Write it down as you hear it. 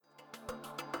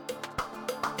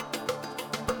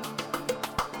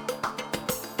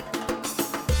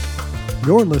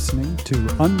You're listening to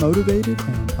Unmotivated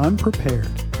and Unprepared,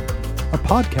 a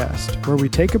podcast where we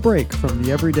take a break from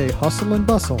the everyday hustle and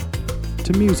bustle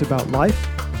to muse about life,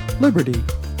 liberty,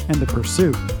 and the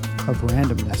pursuit of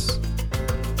randomness.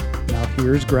 Now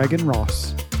here's Greg and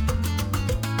Ross.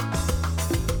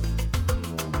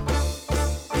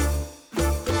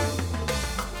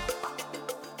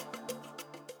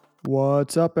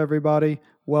 What's up, everybody?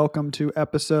 Welcome to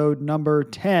episode number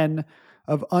 10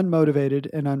 of Unmotivated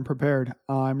and Unprepared.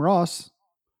 I'm Ross.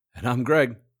 And I'm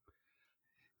Greg.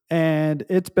 And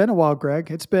it's been a while, Greg.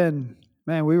 It's been,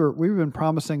 man, we've been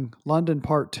promising London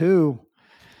Part 2.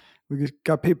 We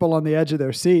got people on the edge of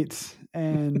their seats.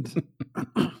 And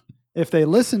if they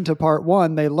listened to Part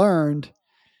 1, they learned,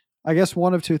 I guess,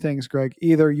 one of two things, Greg.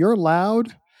 Either you're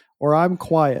loud or I'm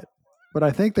quiet. But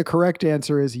I think the correct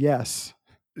answer is yes.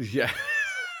 Yeah.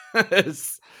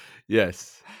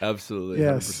 Yes, absolutely.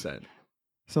 Yes. 100%.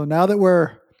 So now that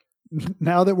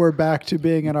we're back to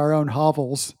being in our own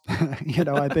hovels,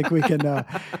 I think we can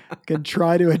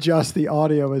try to adjust the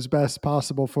audio as best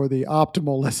possible for the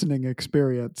optimal listening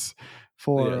experience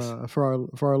for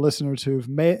our listeners who've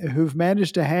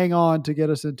managed to hang on to get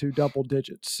us into double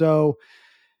digits. So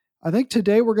I think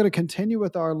today we're going to continue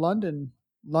with our London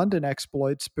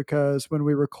exploits, because when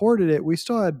we recorded it, we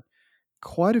still had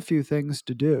quite a few things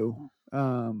to do.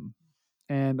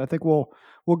 And I think we'll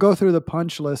go through the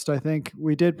punch list. I think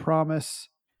we did promise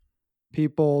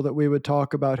people that we would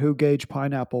talk about who Gage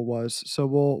Pineapple was. So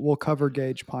we'll cover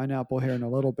Gage Pineapple here in a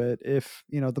little bit. If,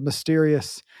 the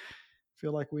mysterious,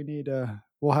 feel like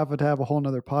we'll have to have a whole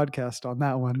nother podcast on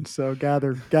that one. So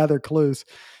gather clues.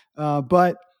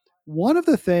 But one of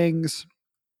the things,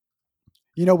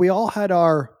 we all had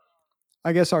our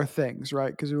things,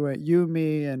 right? Because we went, you,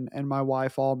 me, and my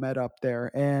wife all met up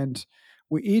there, and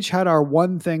we each had our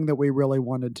one thing that we really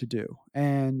wanted to do.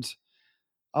 And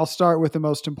I'll start with the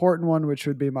most important one, which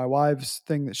would be my wife's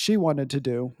thing that she wanted to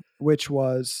do, which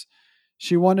was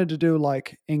she wanted to do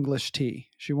like English tea.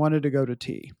 She wanted to go to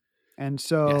tea. And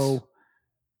so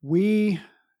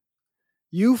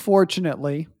you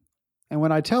fortunately, and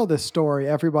when I tell this story,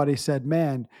 everybody said,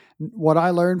 man, what I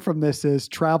learned from this is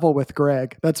travel with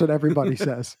Greg. That's what everybody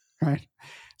says, right?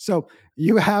 So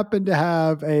you happen to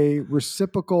have a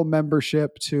reciprocal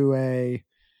membership to a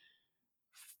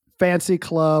fancy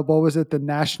club. What was it? The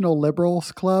National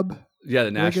Liberals Club? Yeah, the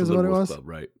National Liberals Club,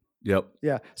 right? Yep.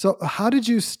 Yeah. So how did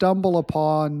you stumble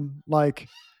upon like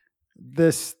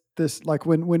this like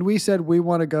when we said we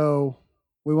want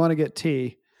to get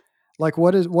tea, like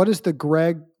what is the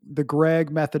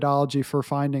Greg methodology for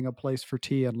finding a place for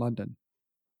tea in London?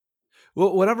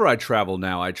 Well, whenever I travel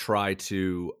now, I try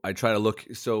to look.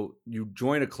 So you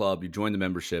join a club, you join the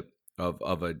membership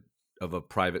of a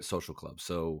private social club.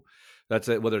 So that's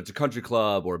it, whether it's a country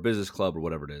club or a business club or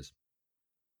whatever it is.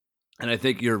 And I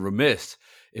think you're remiss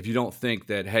if you don't think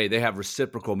that, hey, they have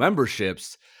reciprocal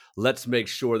memberships. Let's make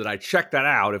sure that I check that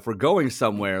out. If we're going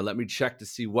somewhere, let me check to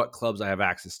see what clubs I have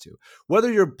access to.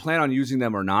 Whether you're planning on using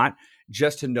them or not,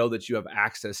 just to know that you have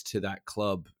access to that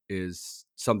club is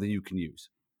something you can use.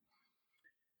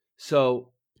 So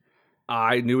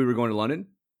I knew we were going to London,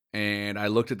 and I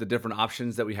looked at the different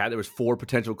options that we had. There was 4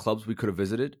 potential clubs we could have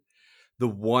visited. The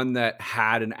one that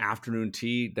had an afternoon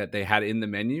tea that they had in the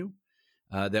menu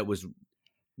that was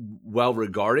well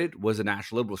regarded was the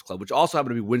National Liberals Club, which also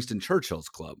happened to be Winston Churchill's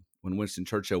club when Winston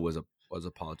Churchill was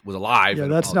alive. Yeah,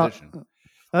 and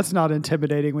that's not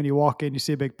intimidating when you walk in, you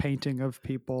see a big painting of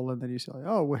people, and then you say,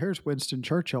 oh, well, here's Winston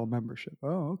Churchill membership.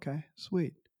 Oh, okay,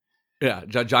 sweet. Yeah,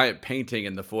 giant painting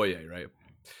in the foyer, right?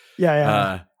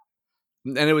 Yeah.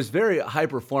 And it was very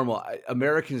hyper formal.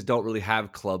 Americans don't really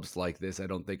have clubs like this, I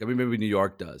don't think. I mean, maybe New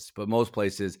York does, but most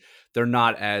places, they're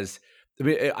not as... I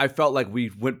mean, I felt like we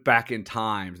went back in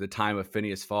time to the time of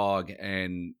Phineas Fogg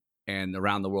and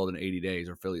Around the World in 80 Days,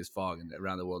 or Phileas Fogg and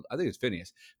Around the World. I think it's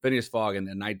Phineas Fogg and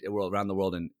Around the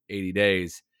World in 80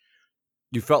 Days.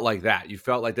 You felt like that. You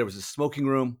felt like there was a smoking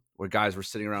room where guys were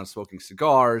sitting around smoking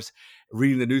cigars,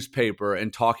 reading the newspaper,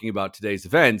 and talking about today's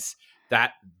events.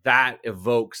 That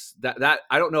evokes that.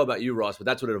 I don't know about you, Ross, but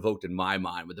that's what it evoked in my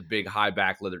mind, with the big high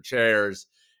back leather chairs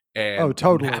and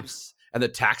maps and the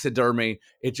taxidermy.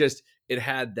 It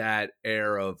had that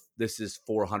air of this is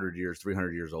 400 years,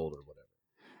 300 years old or whatever.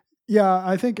 Yeah,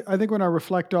 I think when I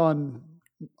reflect on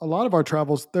a lot of our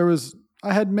travels,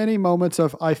 I had many moments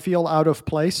of I feel out of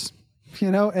place,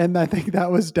 and I think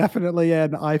that was definitely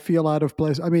an I feel out of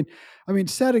place. I mean,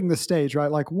 setting the stage,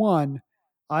 right? Like, one,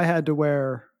 I had to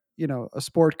wear, a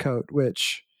sport coat,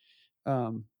 which,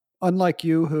 unlike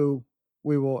you, who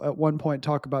we will at one point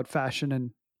talk about fashion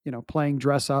and, playing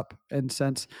dress up in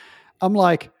sense, I'm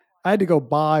like, I had to go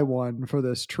buy one for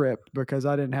this trip because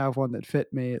I didn't have one that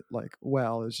fit me like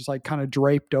well. It's just like kind of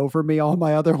draped over me all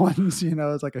my other ones,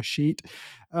 it's like a sheet.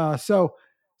 So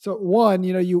one,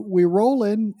 we roll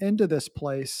into this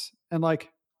place and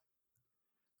like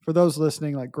for those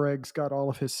listening, like Greg's got all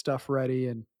of his stuff ready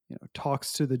and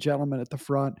talks to the gentleman at the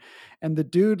front, and the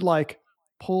dude like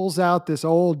pulls out this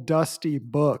old dusty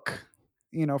book,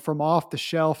 from off the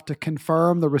shelf to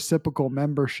confirm the reciprocal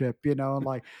membership, and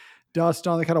like dust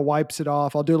on it, kind of wipes it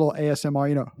off. I'll do a little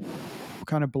ASMR,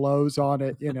 kind of blows on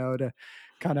it, to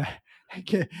kind of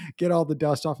get all the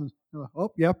dust off. And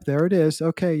oh, yep, there it is.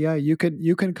 Okay, yeah, you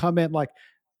can come in like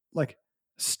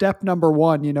step number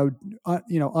one,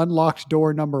 unlocked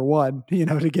door number one,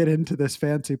 to get into this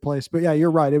fancy place. But yeah,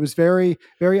 you're right. It was very,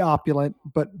 very opulent,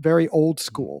 but very old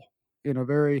school,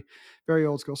 very, very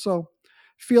old school. So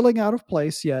feeling out of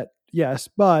place yet. Yes.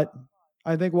 But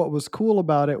I think what was cool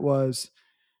about it was,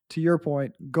 to your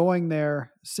point, going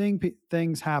there, seeing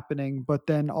things happening, but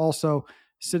then also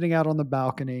sitting out on the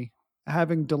balcony,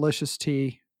 having delicious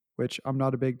tea, which I'm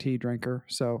not a big tea drinker.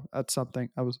 So that's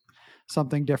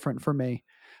something different for me.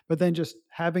 But then just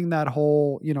having that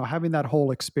whole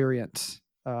experience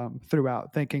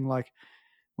throughout, thinking like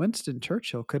Winston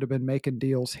Churchill could have been making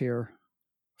deals here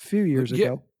a few years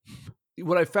ago.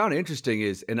 What I found interesting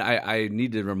is, and I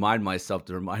need to remind myself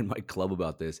to remind my club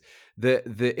about this.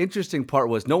 The interesting part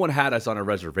was no one had us on a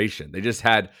reservation. They just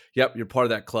had, yep, you're part of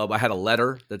that club. I had a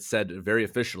letter that said very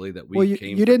officially that we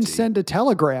came. You didn't send a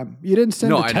telegram. You didn't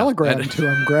send a telegram to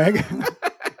him, Greg.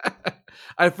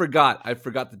 I forgot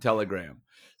the telegram.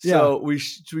 So we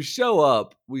show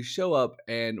up,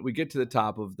 and we get to the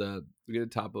top of the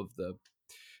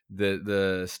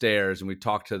stairs, and we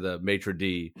talk to the maitre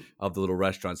d' of the little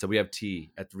restaurant. So we have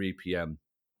tea at 3 p.m.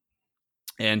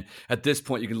 And at this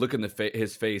point, you can look in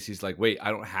his face. He's like, "Wait, I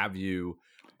don't have you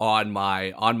on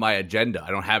my agenda.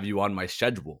 I don't have you on my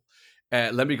schedule.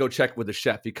 Let me go check with the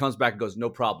chef." He comes back and goes,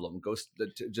 "No problem.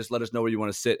 Just let us know where you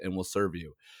want to sit, and we'll serve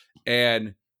you."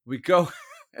 And we go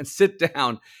and sit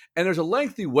down, and there's a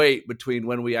lengthy wait between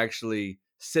when we actually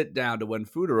sit down to when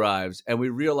food arrives, and we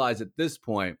realize at this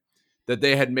point that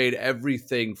they had made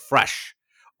everything fresh.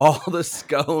 All the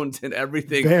scones and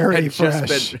everything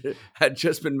had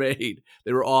just been made.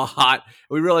 They were all hot.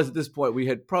 We realized at this point we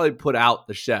had probably put out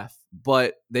the chef,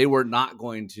 but they were not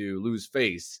going to lose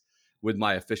face with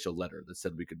my official letter that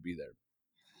said we could be there.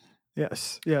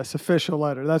 Yes, official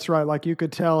letter. That's right. Like you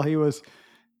could tell he was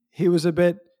a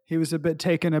bit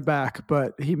taken aback,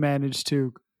 but he managed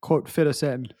to quote fit us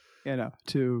in,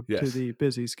 to the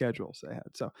busy schedules they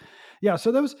had. So, yeah,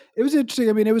 so it was interesting.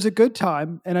 I mean, it was a good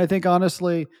time. And I think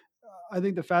honestly,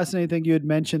 the fascinating thing you had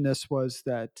mentioned this was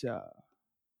that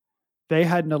they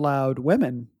hadn't allowed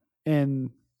women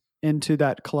into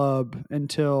that club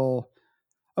until,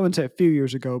 I wouldn't say a few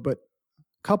years ago, but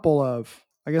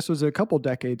I guess it was a couple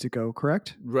decades ago,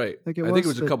 correct? Right. I think it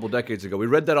was a couple decades ago. We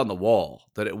read that on the wall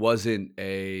that it wasn't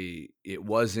a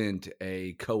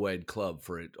co-ed club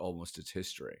for almost its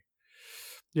history.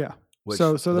 Yeah.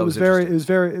 So that was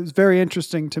very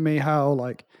interesting to me how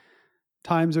like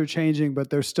times are changing, but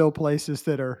there's still places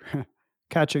that are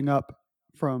catching up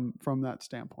from that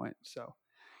standpoint. So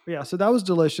yeah, so that was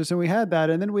delicious, and we had that,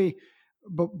 and then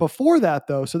before that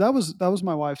though, so that was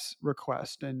my wife's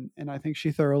request, and I think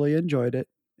she thoroughly enjoyed it.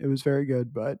 It was very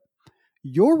good. But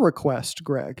your request,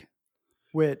 Greg,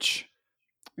 which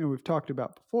we've talked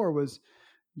about before, was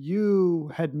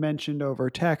you had mentioned over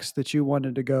text that you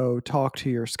wanted to go talk to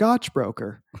your Scotch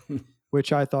broker,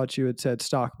 which I thought you had said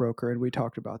stockbroker, and we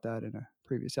talked about that in a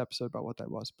previous episode about what that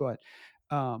was. But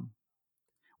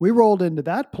we rolled into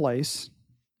that place,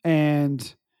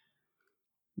 and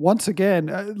once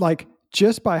again, like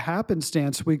just by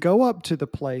happenstance, we go up to the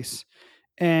place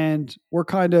and we're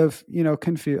kind of,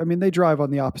 confused. I mean, they drive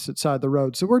on the opposite side of the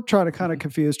road. So we're trying to kind of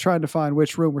confused, trying to find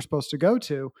which room we're supposed to go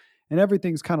to. And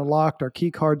everything's kind of locked. Our key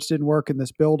cards didn't work in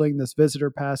this building, this visitor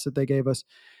pass that they gave us.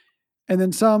 And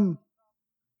then some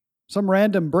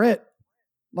random Brit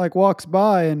like walks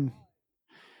by, and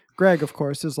Greg, of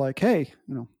course, is like, "Hey,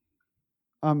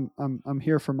 I'm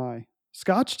here for my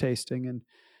Scotch tasting."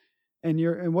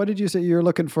 And what did you say? You're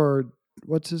looking for,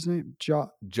 what's his name?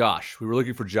 Josh. We were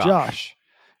looking for Josh.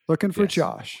 Looking for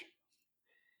Josh.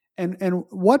 And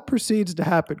what proceeds to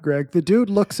happen, Greg? The dude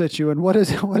looks at you, and what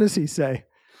does he say?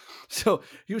 So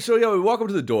we walk up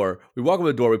to the door. We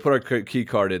put our key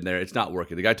card in there. It's not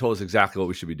working. The guy told us exactly what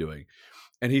we should be doing.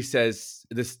 And he says,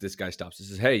 this guy stops. He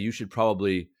says, "Hey, you should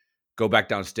probably go back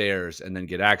downstairs and then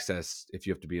get access if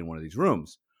you have to be in one of these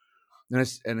rooms."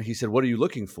 And he said, "What are you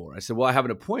looking for?" I said, "Well, I have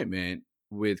an appointment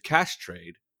with Cash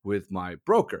Trade with my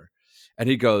broker." And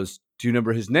he goes, "Do you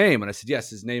remember his name?" And I said, "Yes,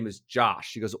 his name is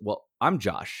Josh." He goes, "Well, I'm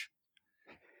Josh."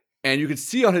 And you could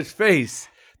see on his face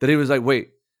that he was like, wait,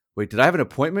 did I have an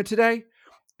appointment today?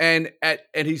 And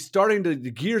he's starting to, the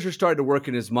gears are starting to work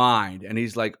in his mind. And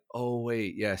he's like, oh,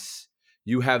 wait, yes,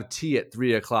 you have tea at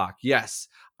 3:00. Yes,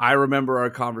 I remember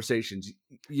our conversations.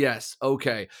 Yes,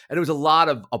 okay. And it was a lot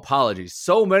of apologies,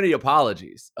 so many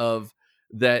apologies of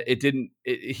that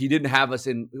he didn't have us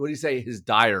in, what do you say, his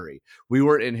diary. We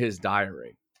weren't in his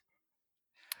diary.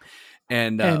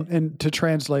 And to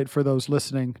translate for those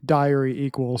listening, diary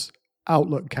equals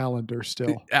Outlook calendar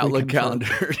still. Outlook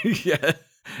calendar. Yeah.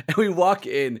 And we walk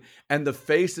in, and the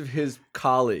face of his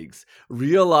colleagues,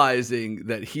 realizing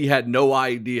that he had no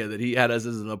idea that he had us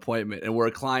as an appointment and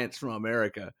we're clients from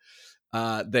America,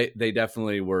 they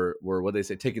definitely were what they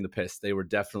say, taking the piss. They were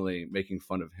definitely making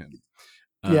fun of him.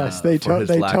 Yes, they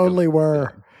totally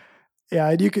were. Yeah,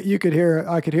 and I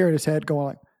could hear in his head going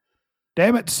like,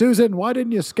 "Damn it, Susan, why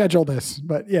didn't you schedule this?"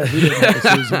 But yeah, he didn't have a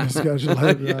Susan to schedule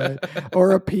it, right?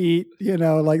 Or a Pete,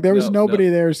 like there was nobody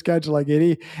there scheduling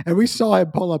it. And we saw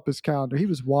him pull up his calendar. He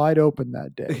was wide open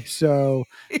that day. So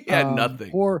he had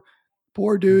nothing.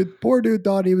 Poor dude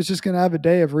thought he was just going to have a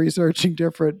day of researching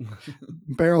different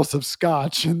barrels of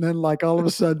scotch. And then like all of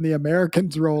a sudden the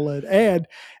Americans roll in. And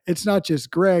it's not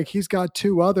just Greg. He's got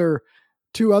two other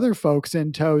folks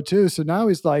in tow too. So now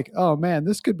he's like, oh man,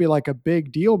 this could be like a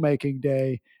big deal making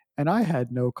day. And I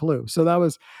had no clue. So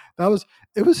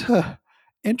it was a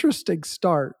interesting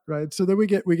start, right? So then we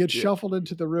get shuffled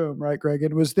into the room, right, Greg?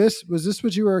 And was this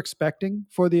what you were expecting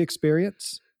for the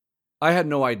experience? I had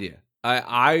no idea.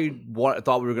 I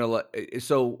thought we were going to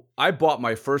so I bought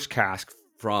my first cask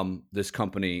from this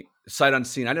company sight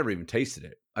unseen. I never even tasted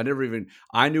it. I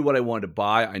knew what I wanted to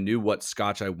buy. I knew what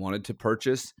scotch I wanted to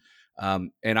purchase.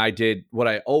 And I did what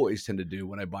I always tend to do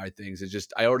when I buy things is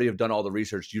just, I already have done all the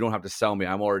research. You don't have to sell me.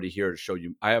 I'm already here to show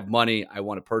you. I have money. I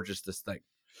want to purchase this thing.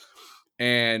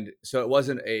 And so it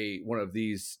wasn't one of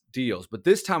these deals, but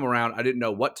this time around, I didn't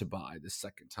know what to buy the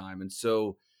second time.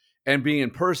 And being in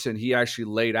person, he actually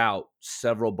laid out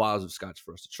several bottles of scotch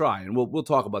for us to try. And we'll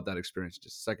talk about that experience in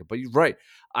just a second. But you're right.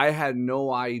 I had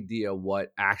no idea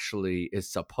what actually is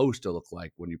supposed to look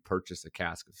like when you purchase a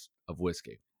cask of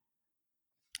whiskey.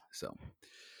 So,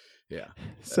 yeah.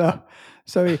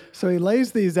 So he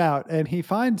lays these out, and he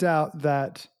finds out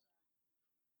that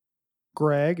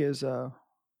Greg is a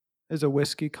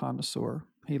whiskey connoisseur.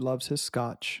 He loves his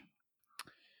scotch.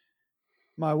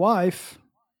 My wife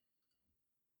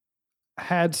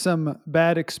had some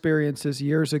bad experiences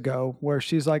years ago where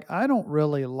she's like, I don't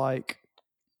really like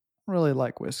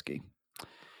whiskey.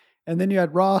 And then you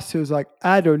had Ross, who's like,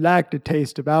 I don't like the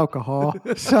taste of alcohol.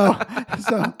 So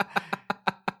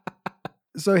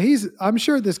I'm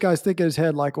sure this guy's thinking in his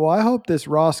head like, well, I hope this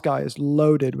Ross guy is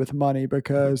loaded with money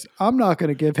because I'm not going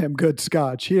to give him good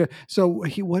scotch.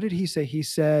 What did he say? He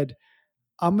said,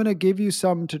 I'm going to give you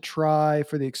some to try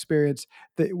for the experience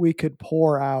that we could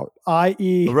pour out,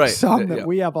 i.e. some that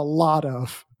we have a lot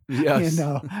of. Yes.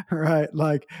 Right?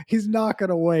 Like he's not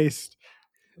going to waste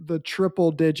the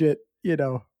triple digit,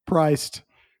 priced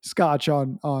scotch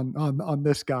on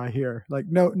this guy here. Like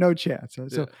no chance.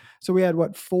 So we had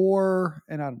 4,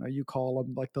 and I don't know, you call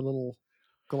them like the little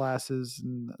glasses,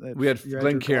 and we had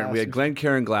Glencairn. We had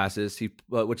Glencairn glasses.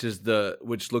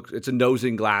 It's a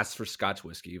nosing glass for Scotch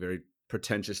whiskey, very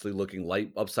pretentiously looking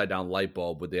upside down light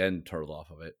bulb with the end turned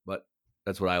off of it. But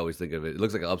that's what I always think of it. It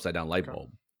looks like an upside down light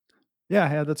bulb.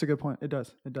 Yeah, that's a good point. It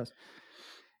does.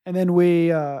 And then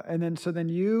we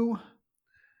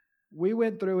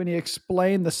went through and he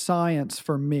explained the science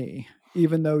for me,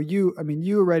 even though you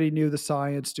already knew the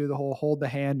science, do the whole hold the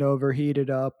hand over, heat it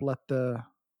up, let the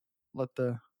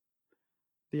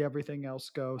everything else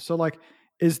go. So like,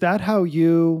 is that how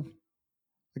you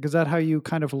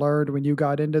kind of learned when you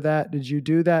got into that? Did you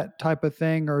do that type of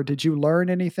thing, or did you learn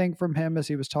anything from him as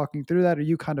he was talking through that, or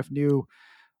you kind of knew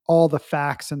all the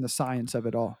facts and the science of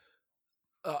it all?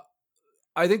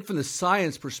 I think from the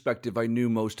science perspective, I knew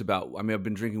most about. I mean, I've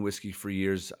been drinking whiskey for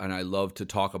years, and I love to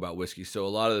talk about whiskey. So a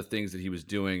lot of the things that he was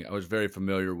doing, I was very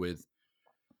familiar with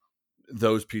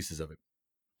those pieces of it.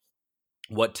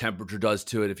 What temperature does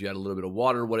to it, if you add a little bit of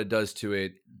water, what it does to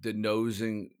it, the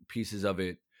nosing pieces of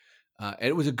it. And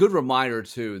it was a good reminder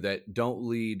too that don't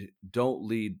lead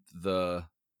the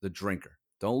drinker.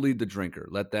 Don't lead the drinker.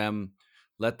 Let them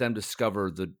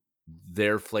discover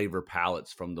their flavor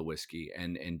palettes from the whiskey,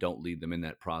 and don't lead them in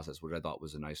that process, which I thought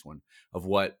was a nice one of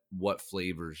what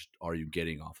flavors are you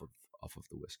getting off of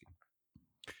the whiskey.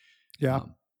 Yeah.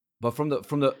 But from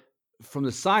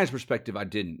the science perspective, I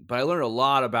didn't, but I learned a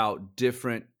lot about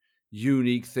different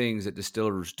unique things that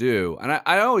distillers do. And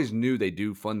I always knew they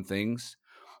do fun things,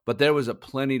 but there was a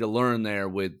plenty to learn there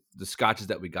with the scotches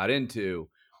that we got into,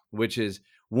 which is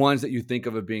ones that you think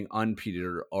of as being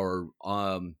unpeated or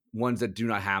ones that do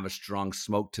not have a strong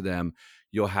smoke to them.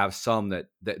 You'll have some that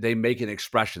they make an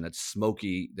expression that's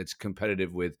smoky, that's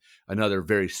competitive with another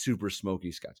very super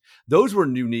smoky scotch. Those were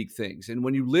unique things. And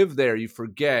when you live there, you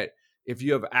forget, if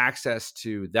you have access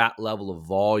to that level of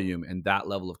volume and that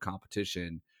level of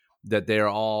competition, that they're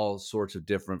all sorts of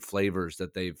different flavors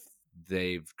that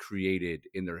they've created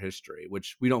in their history,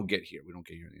 which we don't get here. We don't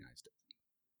get here in the United States.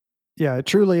 Yeah, it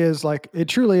truly is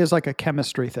like a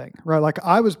chemistry thing, right? Like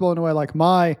I was blown away. Like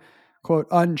my quote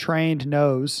untrained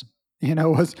nose,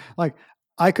 was like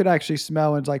I could actually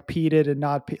smell and it's like peated and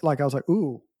not like I was like,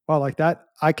 ooh, well, like that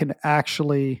I can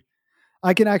actually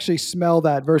smell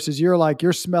that versus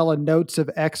you're smelling notes of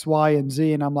X, Y, and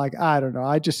Z, and I'm like, I don't know,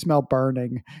 I just smell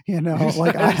burning,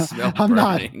 like I'm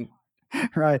burning. Not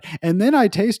right. And then I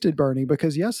tasted burning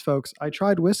because yes, folks, I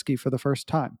tried whiskey for the first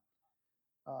time.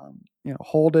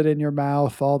 Hold it in your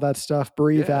mouth, all that stuff,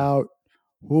 breathe out.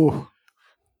 Ooh,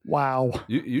 wow.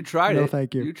 You tried no, it.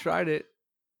 Thank you. You tried it.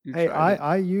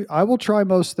 I will try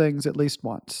most things at least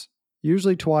once,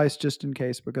 usually twice, just in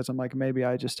case, because I'm like, maybe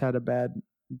I just had a bad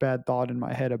thought in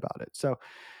my head about it. So,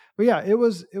 but yeah, it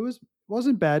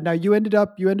wasn't bad. Now you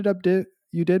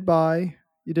did buy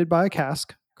a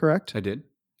cask, correct? I did.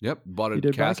 Yep. Bought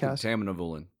a cask of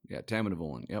Tamnavulin. Yeah,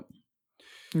 Tamnavulin. Yep.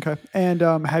 Okay. And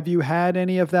have you had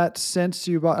any of that since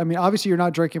you bought? I mean, obviously you're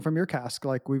not drinking from your cask,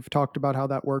 like we've talked about how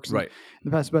that works in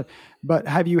the past. But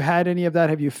have you had any of that?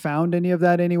 Have you found any of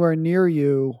that anywhere near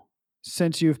you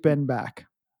since you've been back?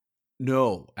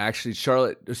 No, actually,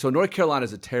 Charlotte. So North Carolina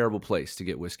is a terrible place to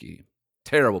get whiskey.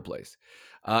 Terrible place.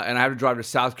 And I have to drive to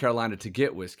South Carolina to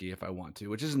get whiskey if I want to,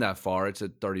 which isn't that far. It's a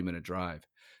 30-minute drive.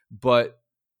 But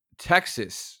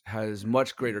Texas has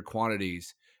much greater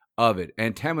quantities of it,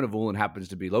 and Tamnavulin happens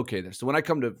to be located there. So when I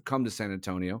come to San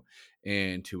Antonio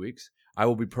in 2 weeks, I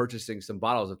will be purchasing some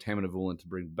bottles of Tamnavulin to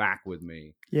bring back with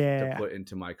me to put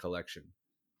into my collection.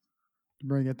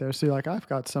 Bring it there. See, like I've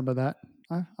got some of that.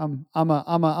 I'm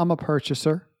a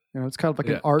purchaser. It's kind of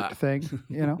like an art thing.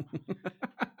 Yeah.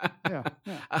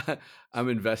 I'm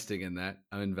investing in that.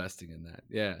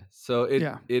 Yeah. So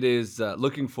it is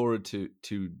looking forward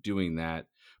to doing that.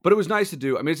 But it was nice to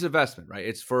do. I mean, it's an investment, right?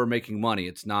 It's for making money.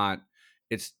 It's not.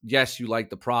 It's yes, you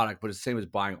like the product, but it's the same as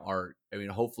buying art. I mean,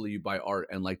 hopefully you buy art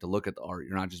and like to look at the art.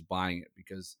 You're not just buying it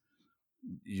because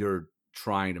you're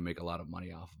trying to make a lot of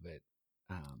money off of it.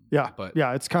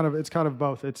 It's kind of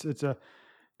both.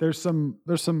 There's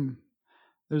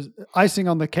icing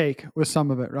on the cake with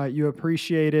some of it, right? You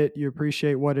appreciate it, you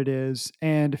appreciate what it is,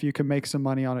 and if you can make some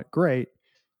money on it, great.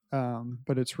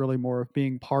 But it's really more of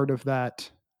being part of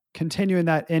that, continuing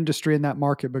that industry and that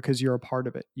market because you're a part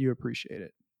of it. You appreciate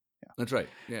it. Yeah. That's right.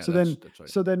 Yeah.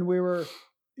 So then we were,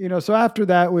 so after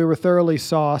that we were thoroughly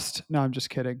sauced. No, I'm just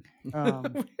kidding.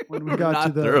 When we got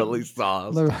to the thoroughly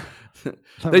sauced,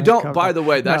 they don't. By the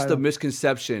way, that's the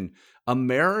misconception.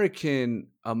 Americans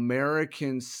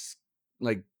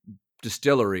like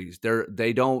distilleries,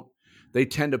 they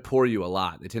tend to pour you a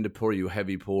lot. They tend to pour you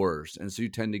heavy pours, and so you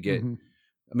tend to get. Mm-hmm.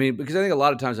 I mean, because I think a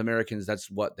lot of times Americans, that's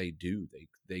what they do.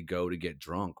 They go to get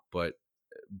drunk, but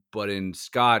in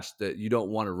Scotch, that you don't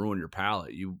want to ruin your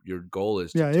palate. Your goal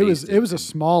is to taste it was a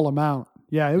small amount.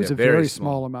 Yeah, it was a very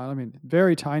small amount. I mean,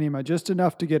 very tiny amount, just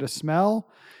enough to get a smell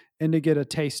and to get a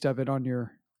taste of it on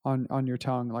your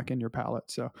tongue, like in your palate.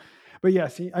 So, but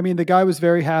yes, I mean, the guy was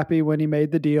very happy when he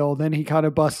made the deal. Then he kind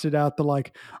of busted out the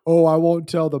like, "Oh, I won't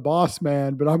tell the boss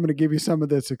man, but I'm going to give you some of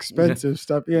this expensive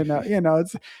stuff."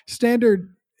 It's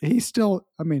standard. He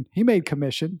made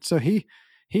commission, so he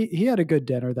had a good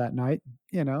dinner that night.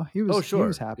 He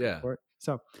was happy for it.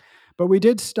 So, but we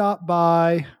did stop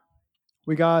by.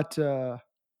 We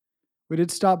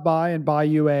did stop by and buy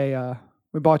you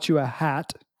we bought you a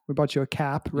hat. We bought you a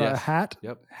cap, right? Yes. A hat.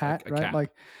 Yep. Hat, a right? cap. Like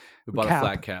we bought a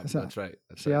flat cap. That's right.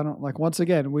 See, I don't like, once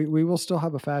again, we will still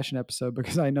have a fashion episode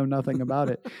because I know nothing about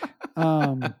it.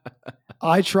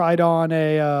 I tried on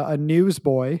a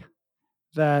newsboy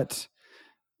that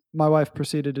my wife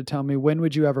proceeded to tell me, "When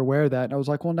would you ever wear that?" And I was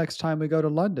like, "Well, next time we go to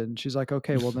London." She's like,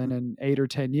 "Okay, well then in 8 or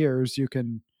 10 years,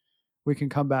 we can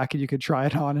come back and you can try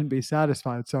it on and be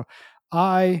satisfied." So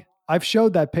I've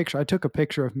showed that picture. I took a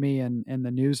picture of me and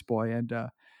the newsboy, and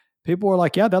people were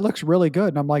like, "Yeah, that looks really good."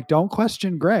 And I'm like, "Don't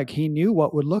question Greg. He knew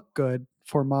what would look good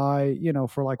for my,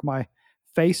 for like my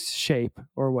face shape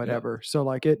or whatever." Yeah. So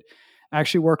like it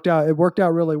actually worked out. It worked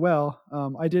out really well.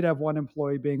 I did have one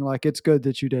employee being like, "It's good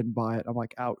that you didn't buy it." I'm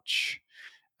like, "Ouch."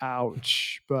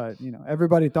 ouch. But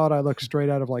everybody thought I looked straight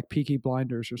out of like Peaky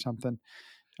Blinders or something.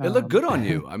 It looked good on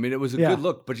you. I mean, it was a Yeah. good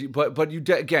look, but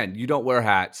again, you don't wear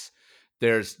hats.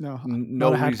 There's No, no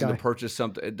not a hat reason to guy. purchase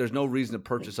something. There's no reason to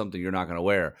purchase something you're not going to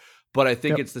wear. But I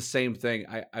think Yep. it's the same thing.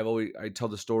 I tell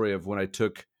the story of when I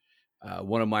took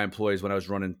one of my employees when I was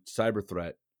running Cyber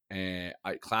Threat, and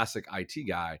classic IT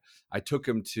guy. I took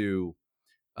him to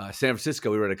San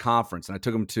Francisco. We were at a conference, and I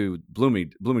took him to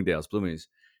Bloomingdale's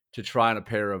to try on a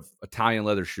pair of Italian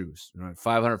leather shoes,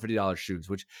 $550 shoes,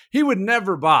 which he would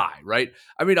never buy, right?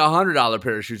 I mean, $100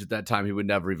 pair of shoes at that time he would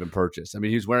never even purchase. I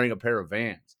mean, he was wearing a pair of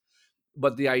Vans.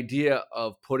 But the idea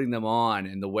of putting them on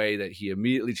and the way that he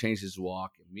immediately changed his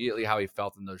walk, immediately how he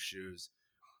felt in those shoes,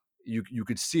 you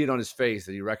could see it on his face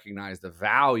that he recognized the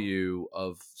value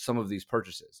of some of these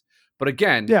purchases. But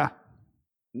again, Yeah.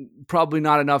 probably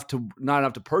not enough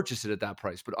to purchase it at that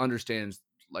price, but understands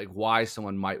like why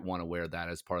someone might want to wear that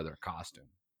as part of their costume.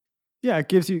 Yeah, it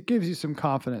gives you some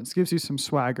confidence, gives you some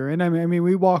swagger. And I mean,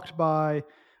 we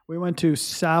went to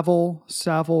Savile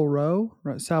Row,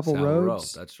 right? Savile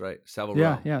Roads. That's right. Savile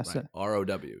Yeah, Row. yeah, Right.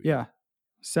 ROW. Yeah,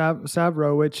 Sav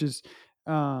Row, which is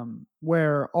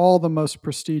where all the most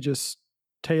prestigious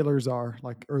tailors are,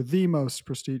 like, or the most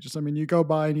prestigious. I mean, you go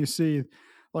by and you see,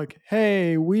 like,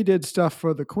 hey, we did stuff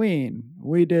for the Queen.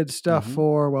 We did stuff Mhm.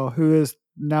 for, who is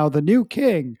now the new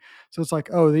king. So it's like,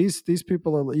 oh, these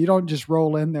people are. You don't just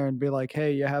roll in there and be like,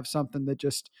 hey, you have something that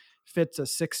just fits a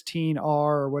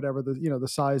 16R or whatever the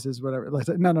size is, whatever. Like,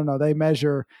 no. They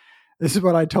measure. This is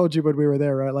what I told you when we were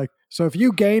there, right? Like, so if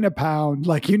you gain a pound,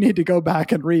 like, you need to go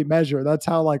back and remeasure. That's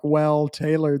how like well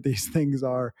tailored these things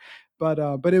are. But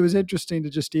it was interesting to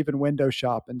just even window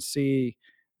shop and see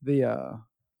the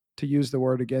to use the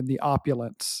word again, the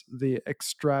opulence, the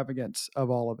extravagance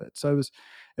of all of it. So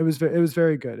it was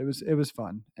very good. It was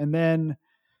fun. And then,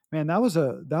 man, that was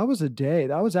a day.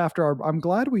 That was after I'm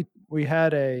glad we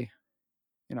had a,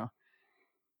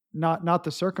 not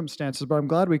the circumstances, but I'm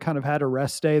glad we kind of had a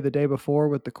rest day the day before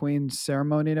with the Queen's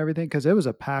ceremony and everything, because it was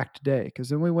a packed day. Because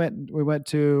then we went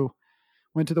to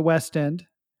the West End,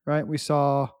 right? We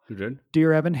saw You did?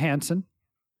 Dear Evan Hansen,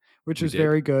 which We was did.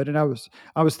 very good. And I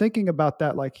was thinking about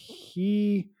that, like,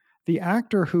 the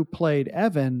actor who played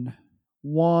Evan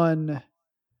won.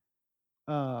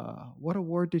 What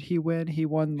award did he win? He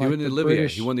won He like won the the Olivier.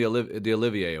 British. He won the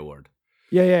Olivier Award.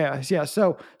 Yeah.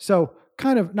 So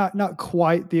kind of not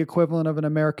quite the equivalent of an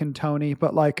American Tony,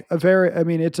 but like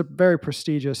it's a very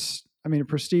prestigious, a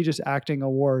prestigious acting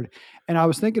award. And I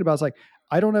was thinking about, it's like,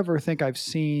 I don't ever think I've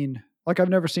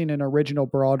never seen an original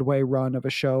Broadway run of a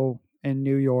show in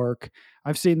New York.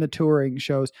 I've seen the touring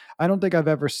shows. I don't think I've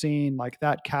ever seen like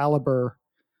that caliber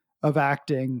of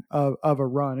acting of a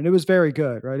run. And it was very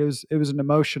good, right? It was an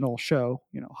emotional show,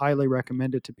 highly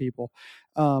recommended to people.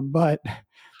 But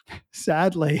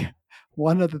sadly,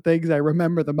 one of the things I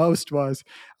remember the most was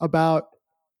about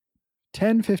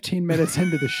 10-15 minutes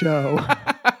into the show.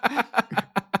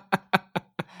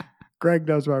 Greg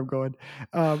knows where I'm going.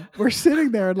 We're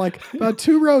sitting there, and like about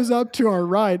 2 rows up to our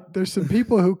right, there's some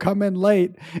people who come in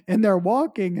late, and they're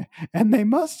walking, and they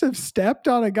must have stepped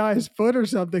on a guy's foot or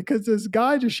something, because this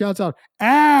guy just shouts out,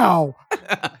 "Ow!"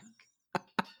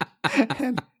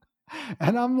 and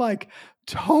I'm like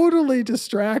totally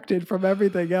distracted from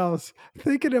everything else,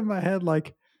 thinking in my head,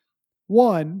 like,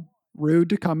 one, rude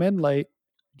to come in late.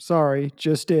 Sorry,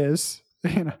 just is.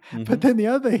 But then the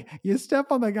other thing, you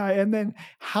step on the guy, and then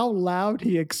how loud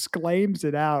he exclaims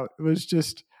it out. It was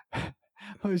just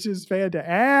fantastic.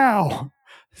 Ow!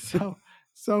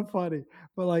 So funny.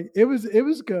 But like, it was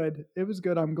good. It was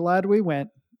good. I'm glad we went.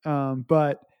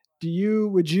 But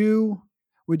would you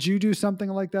do something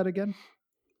like that again?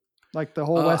 Like the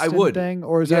whole West End thing?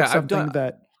 Or is that something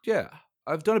that... Yeah.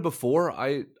 I've done it before.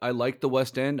 I like the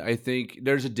West End. I think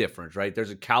there's a difference, right? There's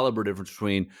a caliber difference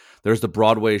between there's the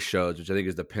Broadway shows, which I think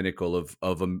is the pinnacle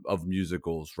of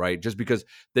musicals, right? Just because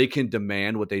they can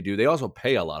demand what they do. They also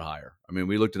pay a lot higher. I mean,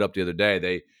 we looked it up the other day.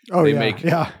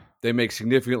 They make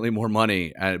significantly more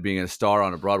money at being a star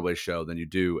on a Broadway show than you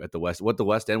do at the West. What the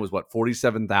West End was, what,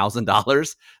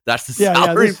 $47,000? That's the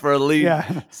salary for a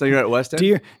lead singer at West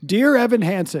End. Dear Evan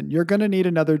Hansen, you're going to need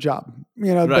another job.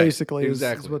 Right, basically,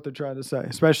 exactly. is what they're trying to say,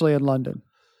 especially in London.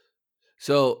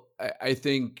 So I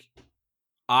think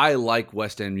I like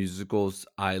West End musicals.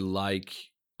 I like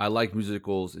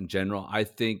musicals in general. I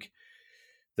think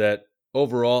that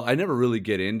overall, I never really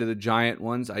get into the giant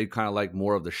ones. I kind of like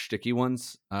more of the shticky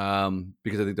ones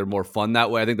because I think they're more fun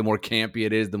that way. I think the more campy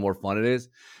it is, the more fun it is.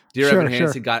 Dear Evan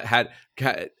Hansen I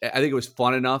think it was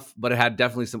fun enough, but it had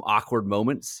definitely some awkward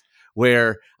moments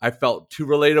where I felt too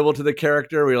relatable to the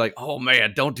character. We are like, oh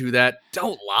man, don't do that.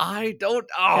 Don't lie. Don't.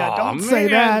 Yeah, Oh don't say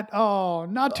man. that. Oh,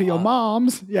 not to your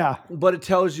moms. Yeah. But it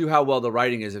tells you how well the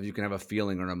writing is if you can have a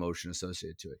feeling or an emotion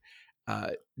associated to it.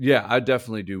 Yeah, I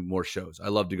definitely do more shows. I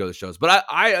love to go to shows, but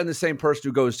I am the same person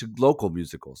who goes to local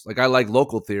musicals. Like I like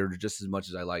local theater just as much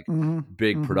as I like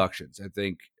big productions. I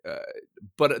think,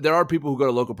 but there are people who go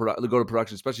to go to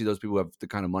productions, especially those people who have the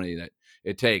kind of money that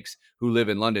it takes, who live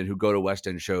in London, who go to West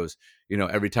End shows.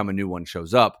 Every time a new one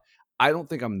shows up. I don't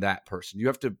think I'm that person.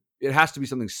 It has to be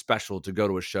something special to go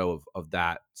to a show of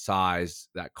that size,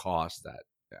 that cost, that.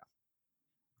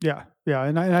 Yeah, yeah,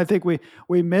 and I think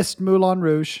we missed Moulin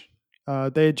Rouge.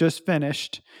 They had just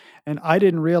finished, and I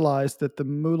didn't realize that the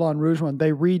Moulin Rouge one,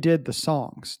 they redid the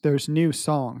songs. There's new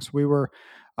songs.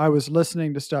 I was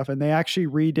listening to stuff, and they actually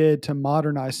redid to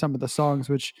modernize some of the songs,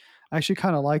 which I actually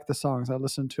kind of like the songs. I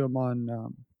listened to them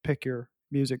on Pick Your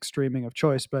Music streaming of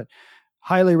choice, but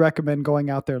highly recommend going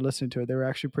out there and listening to it. They were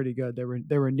actually pretty good. They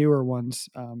were newer ones.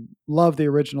 Love the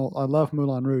original. I love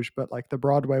Moulin Rouge, but like the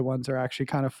Broadway ones are actually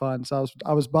kind of fun. So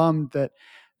I was bummed that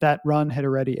run had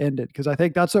already ended, because I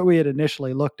think that's what we had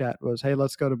initially looked at was, hey,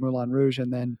 let's go to Moulin Rouge.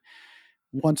 And then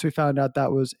once we found out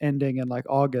that was ending in like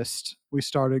August, we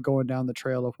started going down the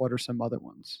trail of what are some other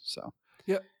ones. So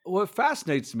yeah, what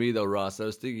fascinates me though, Ross, I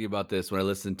was thinking about this when I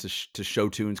listened to show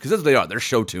tunes, because that's what they are. They're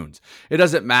show tunes. It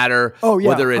doesn't matter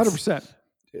whether it's 100%.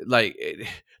 Like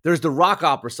there's the rock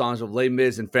opera songs of Les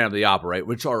Mis and Phantom of the Opera, right,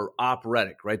 which are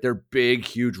operatic, right? They're big,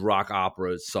 huge rock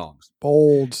opera songs,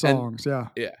 bold songs, yeah.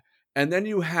 And then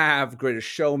you have Greatest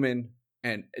Showman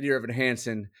and Dear Evan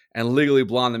Hansen and Legally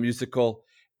Blonde the musical,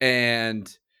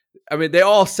 and I mean they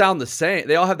all sound the same.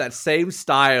 They all have that same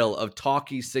style of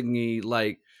talky, singy,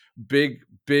 like big,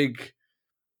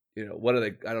 what are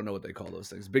they? I don't know what they call those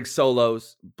things. Big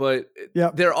solos, but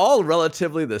they're all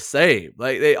relatively the same.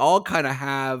 Like they all kind of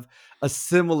have a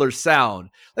similar sound.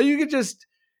 Like you could just,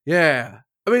 I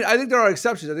mean, I think there are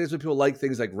exceptions. I think it's when people like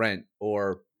things like Rent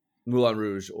or Moulin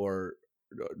Rouge or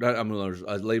not Moulin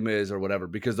Rouge, Les Mis or whatever,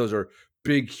 because those are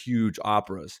big, huge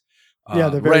operas. Yeah,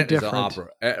 they're very different. Is an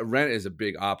opera. Rent is a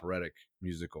big operatic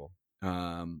musical.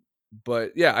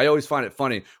 But yeah, I always find it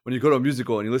funny when you go to a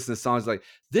musical and you listen to songs like,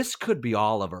 this could be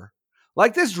Oliver.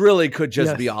 Like this really could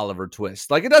just be Oliver Twist.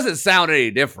 Like it doesn't sound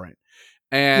any different.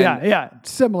 And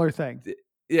similar thing.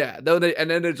 Yeah,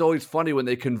 and then it's always funny when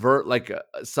they convert like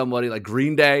somebody like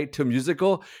Green Day to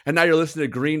musical, and now you're listening to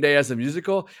Green Day as a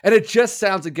musical, and it just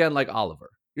sounds again like Oliver.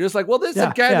 You're just like, well, this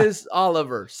is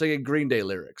Oliver singing Green Day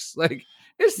lyrics. Like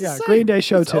it's the same. Green Day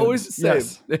show it's always the same.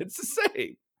 Yes. It's the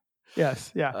same.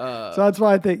 Yes, yeah. So that's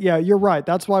why I think, you're right.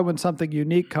 That's why when something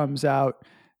unique comes out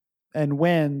and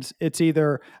wins, it's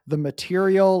either the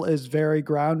material is very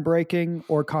groundbreaking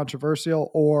or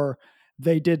controversial, or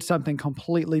they did something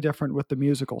completely different with the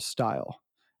musical style.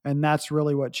 And that's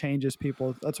really what changes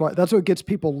people. That's what gets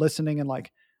people listening and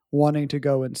like wanting to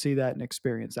go and see that and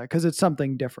experience that, because it's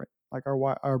something different. Like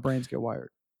our brains get wired.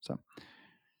 So.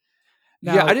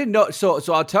 Now, I didn't know. So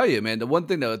I'll tell you, man, the one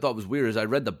thing that I thought was weird is I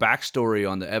read the backstory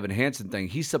on the Evan Hansen thing.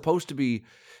 He's supposed to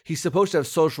have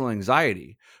social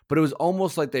anxiety, but it was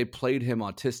almost like they played him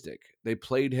autistic. They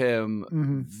played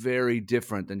him very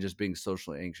different than just being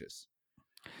socially anxious.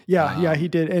 Yeah, he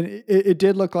did. And it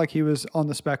did look like he was on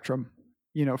the spectrum,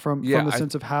 from the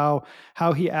sense of how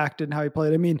he acted and how he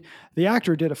played. I mean, the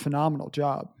actor did a phenomenal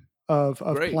job of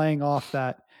playing off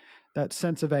that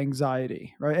sense of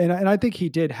anxiety, right? And I think he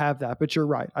did have that, but you're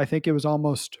right. I think it was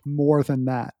almost more than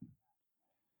that.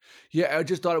 Yeah, I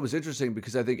just thought it was interesting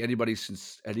because I think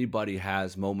since anybody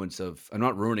has moments of, I'm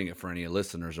not ruining it for any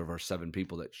listeners of our 7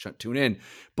 people that tune in,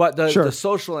 but the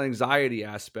social anxiety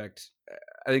aspect,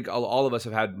 I think all of us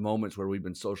have had moments where we've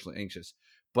been socially anxious,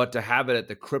 but to have it at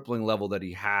the crippling level that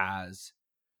he has,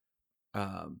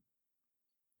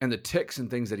 and the tics and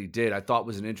things that he did, I thought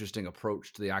was an interesting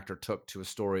approach the actor took to a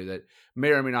story that may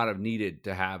or may not have needed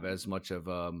to have as much of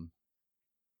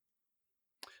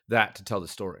that to tell the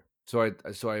story.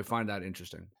 So I find that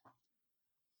interesting.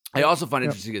 I also find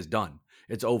interesting it's done.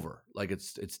 It's over. Like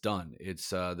it's done.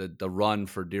 It's the run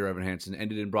for Dear Evan Hansen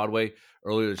ended in Broadway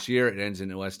earlier this year. It ends in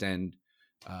the West End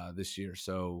this year.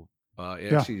 So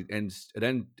actually ends. It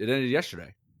ended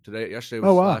yesterday. Yesterday was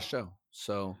the last show.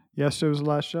 So yesterday was the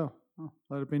last show. Oh,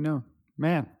 let it be known,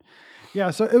 man.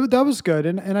 Yeah, so that was good,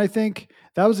 and I think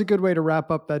that was a good way to wrap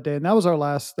up that day. And that was our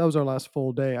last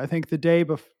full day. I think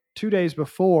the 2 days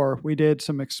before, we did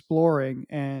some exploring,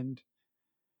 and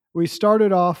we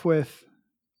started off with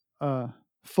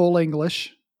full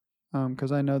English,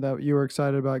 because I know that you were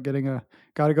excited about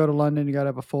got to go to London. You got to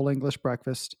have a full English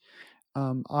breakfast.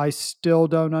 I still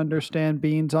don't understand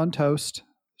beans on toast,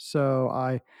 So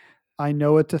I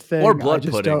know it's a thing. Or I blood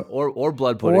just pudding, don't, or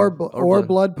blood pudding, or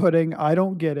blood pudding. I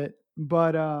don't get it.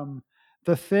 But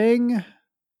the thing,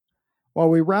 while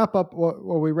we wrap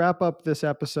up this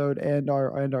episode and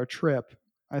our trip,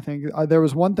 I think there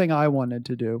was one thing I wanted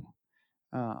to do,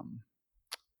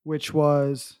 which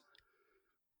was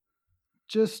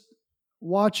just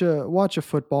watch a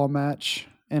football match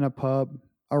in a pub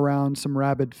around some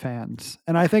rabid fans.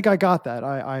 And I think I got that.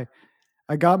 I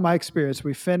got my experience.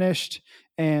 We finished,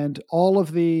 and all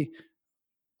of the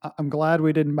I'm glad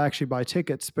we didn't actually buy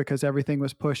tickets because everything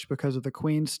was pushed because of the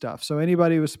Queen stuff. So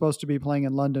anybody who was supposed to be playing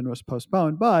in London was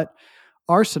postponed. But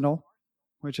Arsenal,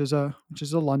 which is a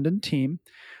London team,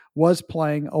 was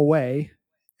playing away,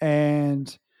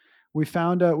 and we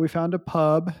found a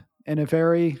pub in a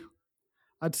very,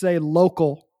 I'd say,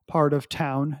 local part of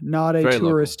town, not a Very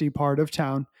local. touristy part of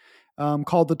town,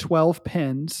 called the 12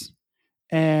 Pins.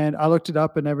 And I looked it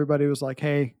up, and everybody was like,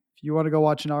 "Hey, if you want to go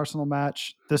watch an Arsenal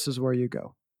match, this is where you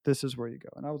go. This is where you go."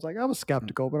 And I was like, I was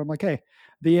skeptical, but I'm like, "Hey,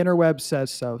 the interweb says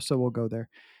so, so we'll go there."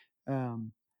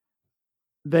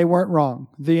 They weren't wrong.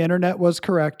 The internet was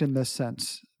correct in this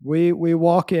sense. We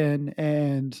walk in,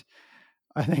 and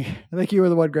I think you were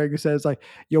the one, Greg, who says, like,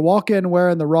 you walk in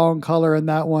wearing the wrong color in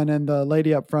that one, and the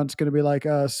lady up front's going to be like,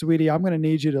 "Sweetie, I'm going to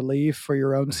need you to leave for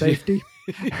your own safety."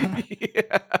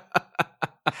 Yeah.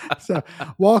 So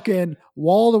walk in,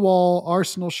 wall to wall,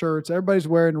 Arsenal shirts. Everybody's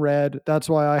wearing red. That's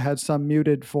why I had some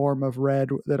muted form of red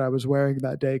that I was wearing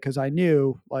that day, because I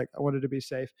knew, like, I wanted to be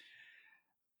safe.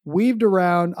 Weaved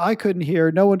around. I couldn't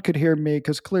hear. No one could hear me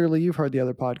because clearly you've heard the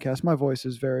other podcast. My voice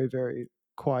is very, very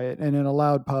quiet, and in a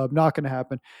loud pub, not going to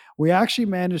happen. We actually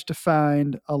managed to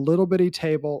find a little bitty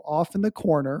table off in the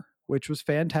corner, which was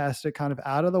fantastic, kind of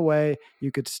out of the way.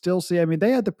 You could still see. I mean,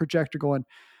 they had the projector going.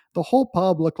 The whole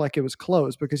pub looked like it was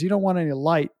closed because you don't want any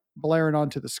light blaring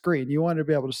onto the screen. You wanted to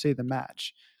be able to see the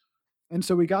match. And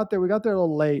so we got there. We got there a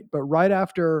little late, but right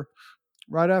after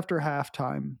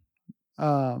halftime,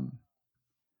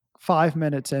 5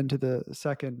 minutes into the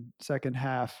second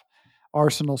half,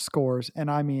 Arsenal scores,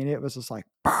 and I mean, it was just like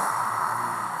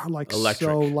Electric.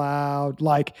 So loud.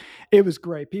 Like, it was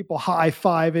great. People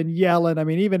high-fiving, yelling. I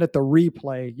mean, even at the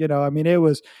replay, I mean, it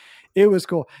was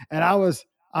cool. And I was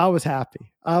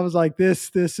happy. I was like, this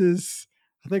is,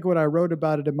 I think when I wrote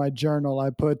about it in my journal,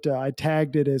 I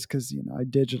tagged it as, because I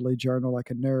digitally journal like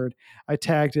a nerd. I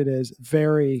tagged it as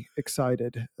very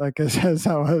excited. Like, as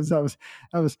that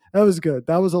was good.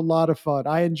 That was a lot of fun.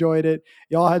 I enjoyed it.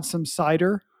 Y'all had some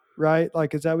cider, right?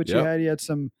 Like, is that what you had? You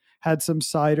had some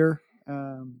cider.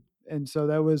 And so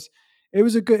it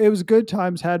was good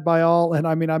times had by all. And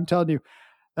I mean, I'm telling you,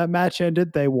 that match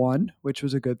ended, they won, which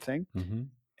was a good thing. Mm-hmm.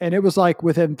 And it was like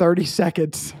within 30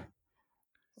 seconds,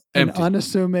 empty. An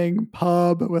unassuming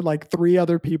pub with like 3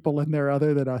 other people in there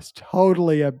other than us,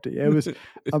 totally empty. It was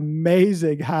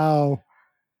amazing how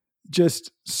just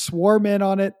swarm in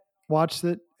on it, watch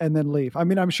it, and then leave. I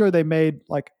mean, I'm sure they made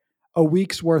like a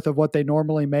week's worth of what they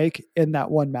normally make in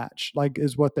that one match, like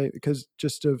is what because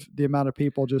just of the amount of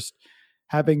people just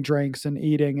having drinks and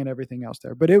eating and everything else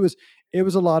there. But it was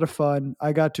a lot of fun.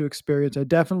 I got to experience it.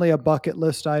 Definitely a bucket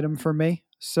list item for me.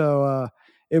 So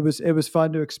it was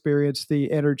fun to experience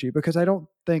the energy, because I don't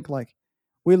think, like,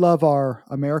 we love our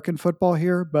American football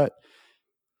here, but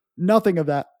nothing of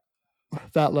that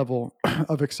level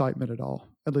of excitement at all,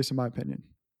 at least in my opinion.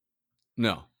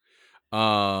 No.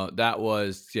 That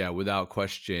was, without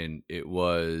question, it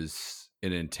was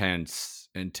an intense,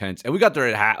 and we got there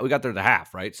at the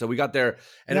half, right? So we got there,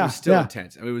 and it was still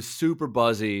intense. I mean, it was super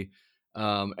buzzy.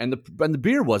 And the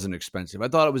beer wasn't expensive. I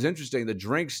thought it was interesting. The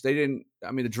drinks, the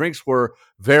drinks were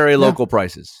very local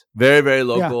prices, very, very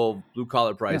local blue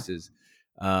collar prices.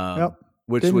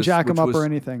 Which didn't was, jack them up was, or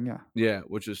anything. Yeah.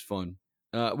 Which was fun.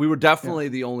 We were definitely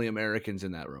the only Americans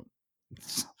in that room.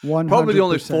 100%. Probably the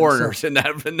only foreigners in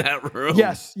that room.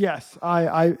 Yes.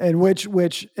 And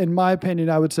which in my opinion,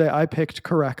 I would say I picked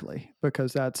correctly,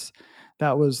 because that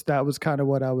was kind of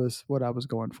what I was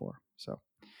going for.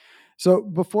 So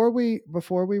before we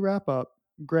wrap up,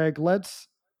 Greg,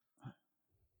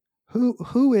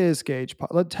 who is Gage?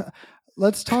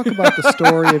 Let's talk about the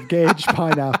story of Gage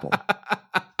Pineapple.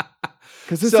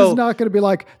 Because this is not going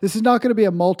to be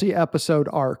a multi-episode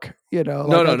arc. I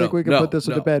think we can put this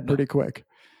to bed pretty quick.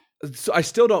 So I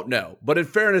still don't know, but in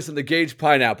fairness, in the Gage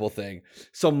Pineapple thing,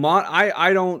 so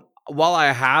I don't. While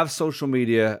I have social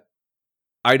media,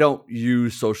 I don't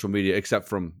use social media except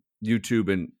from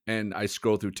YouTube and I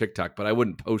scroll through TikTok, but I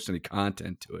wouldn't post any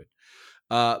content to it.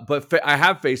 But I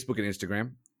have Facebook and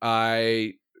Instagram.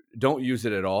 I don't use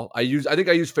it at all. I think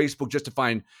I use Facebook just to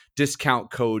find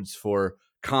discount codes for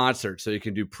concerts, so you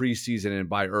can do preseason and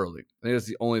buy early. I think that's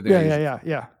the only thing.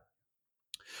 Yeah.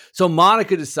 So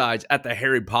Monica decides at the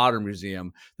Harry Potter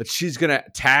Museum that she's going to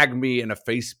tag me in a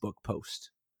Facebook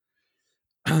post.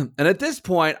 And at this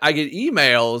point, I get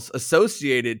emails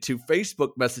associated to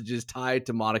Facebook messages tied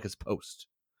to Monica's post.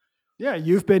 Yeah,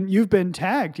 you've been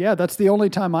tagged. Yeah, that's the only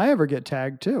time I ever get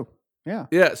tagged too. Yeah.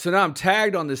 Yeah, so now I'm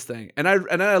tagged on this thing. And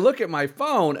then I look at my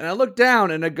phone and I look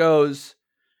down and it goes,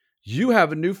 "You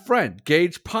have a new friend,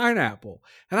 Gage Pineapple."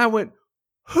 And I went,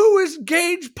 "Who is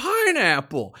Gage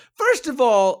Pineapple?" First of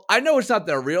all, I know it's not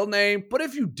their real name, but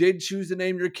if you did choose to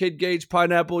name your kid Gage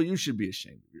Pineapple, you should be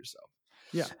ashamed of yourself.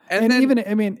 Yeah. And then, even,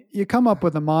 I mean, you come up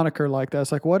with a moniker like that.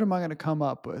 It's like, what am I going to come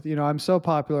up with? You know, I'm so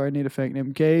popular. I need a fake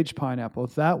name. Gage Pineapple.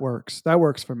 That works. That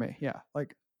works for me. Yeah.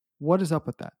 Like, what is up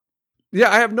with that? Yeah,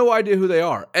 I have no idea who they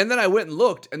are. And then I went and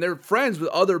looked, and they're friends with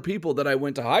other people that I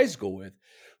went to high school with,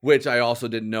 which I also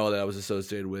didn't know that I was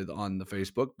associated with on the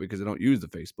Facebook because I don't use the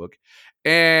Facebook.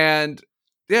 And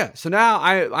yeah, so now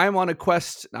I'm on a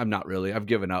quest. I'm not really. I've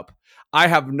given up. I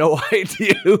have no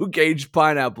idea who Gage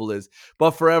Pineapple is,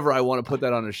 but forever I want to put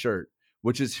that on a shirt,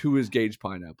 which is who is Gage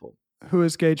Pineapple? Who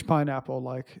is Gage Pineapple?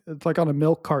 Like, it's like on a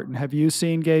milk carton. Have you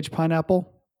seen Gage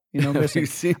Pineapple? You know,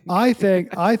 I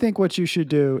think what you should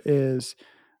do is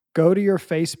go to your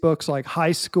Facebook's like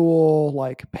high school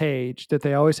like page that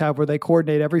they always have where they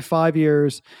coordinate every 5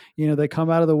 years. You know, they come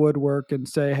out of the woodwork and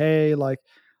say, "Hey, like,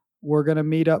 we're going to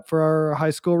meet up for our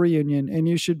high school reunion." And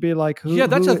you should be like,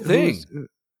 that's a thing.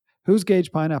 Who's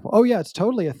Gage Pineapple? Oh yeah, it's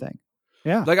totally a thing.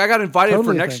 Yeah. Like, I got invited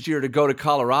for next year to go to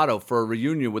Colorado for a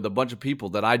reunion with a bunch of people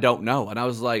that I don't know. And I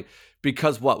was like,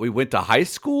 because what? We went to high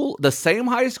school, the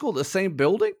same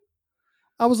building?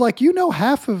 I was like, you know,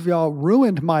 half of y'all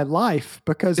ruined my life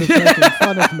because of making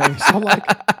fun of me. So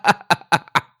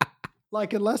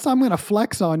like, unless I'm going to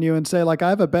flex on you and say like, I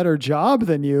have a better job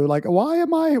than you, like, why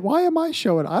am I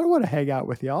showing? I don't want to hang out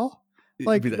with y'all.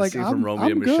 Like, from Romeo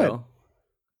and Michelle. Good.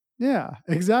 Yeah,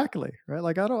 exactly. Right.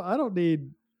 Like, I don't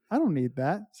need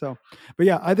that. So, but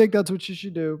yeah, I think that's what you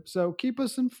should do. So keep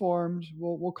us informed.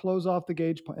 We'll close off the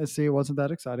Gage. See, it wasn't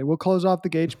that exciting. We'll close off the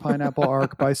Gage Pineapple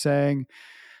arc by saying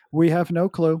we have no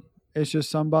clue. It's just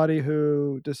somebody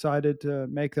who decided to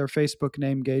make their Facebook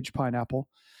name Gage Pineapple,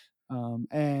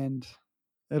 and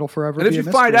it'll forever. And be if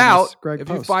you find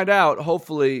out,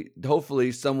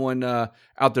 hopefully someone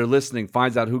out there listening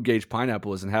finds out who Gage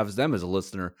Pineapple is and has them as a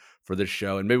listener for this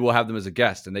show, and maybe we'll have them as a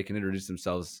guest, and they can introduce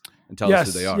themselves and tell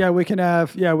us who they are. Yeah, we can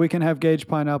have Gage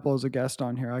Pineapple as a guest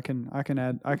on here. I can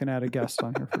add a guest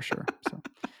on here for sure. So,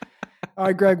 all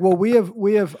right, Greg. Well,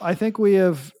 I think we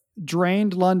have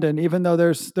drained London, even though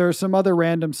there's some other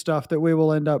random stuff that we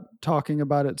will end up talking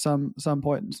about at some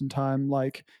point in time,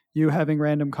 like you having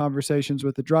random conversations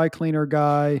with the dry cleaner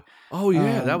guy. Oh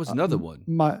yeah, that was another one.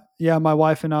 My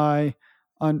wife and I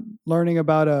on learning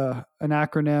about an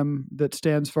acronym that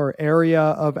stands for Area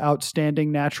of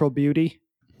Outstanding Natural Beauty,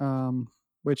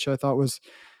 which I thought was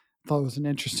an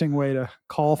interesting way to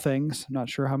call things. I'm not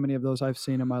sure how many of those I've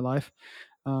seen in my life,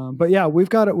 but yeah, we've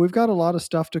got a lot of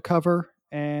stuff to cover,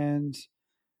 and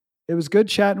it was good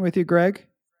chatting with you, Greg.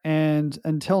 And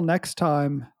until next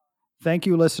time, thank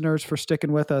you, listeners, for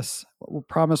sticking with us. We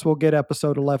promise we'll get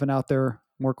episode 11 out there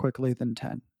more quickly than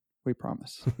 10. We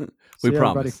promise. We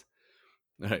promise.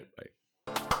 All right, bye.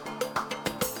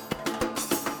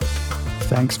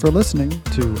 Thanks for listening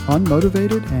to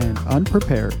Unmotivated and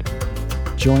Unprepared.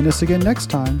 Join us again next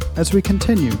time as we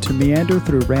continue to meander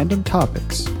through random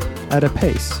topics at a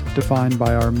pace defined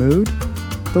by our mood,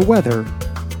 the weather,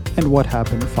 and what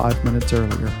happened 5 minutes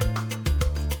earlier.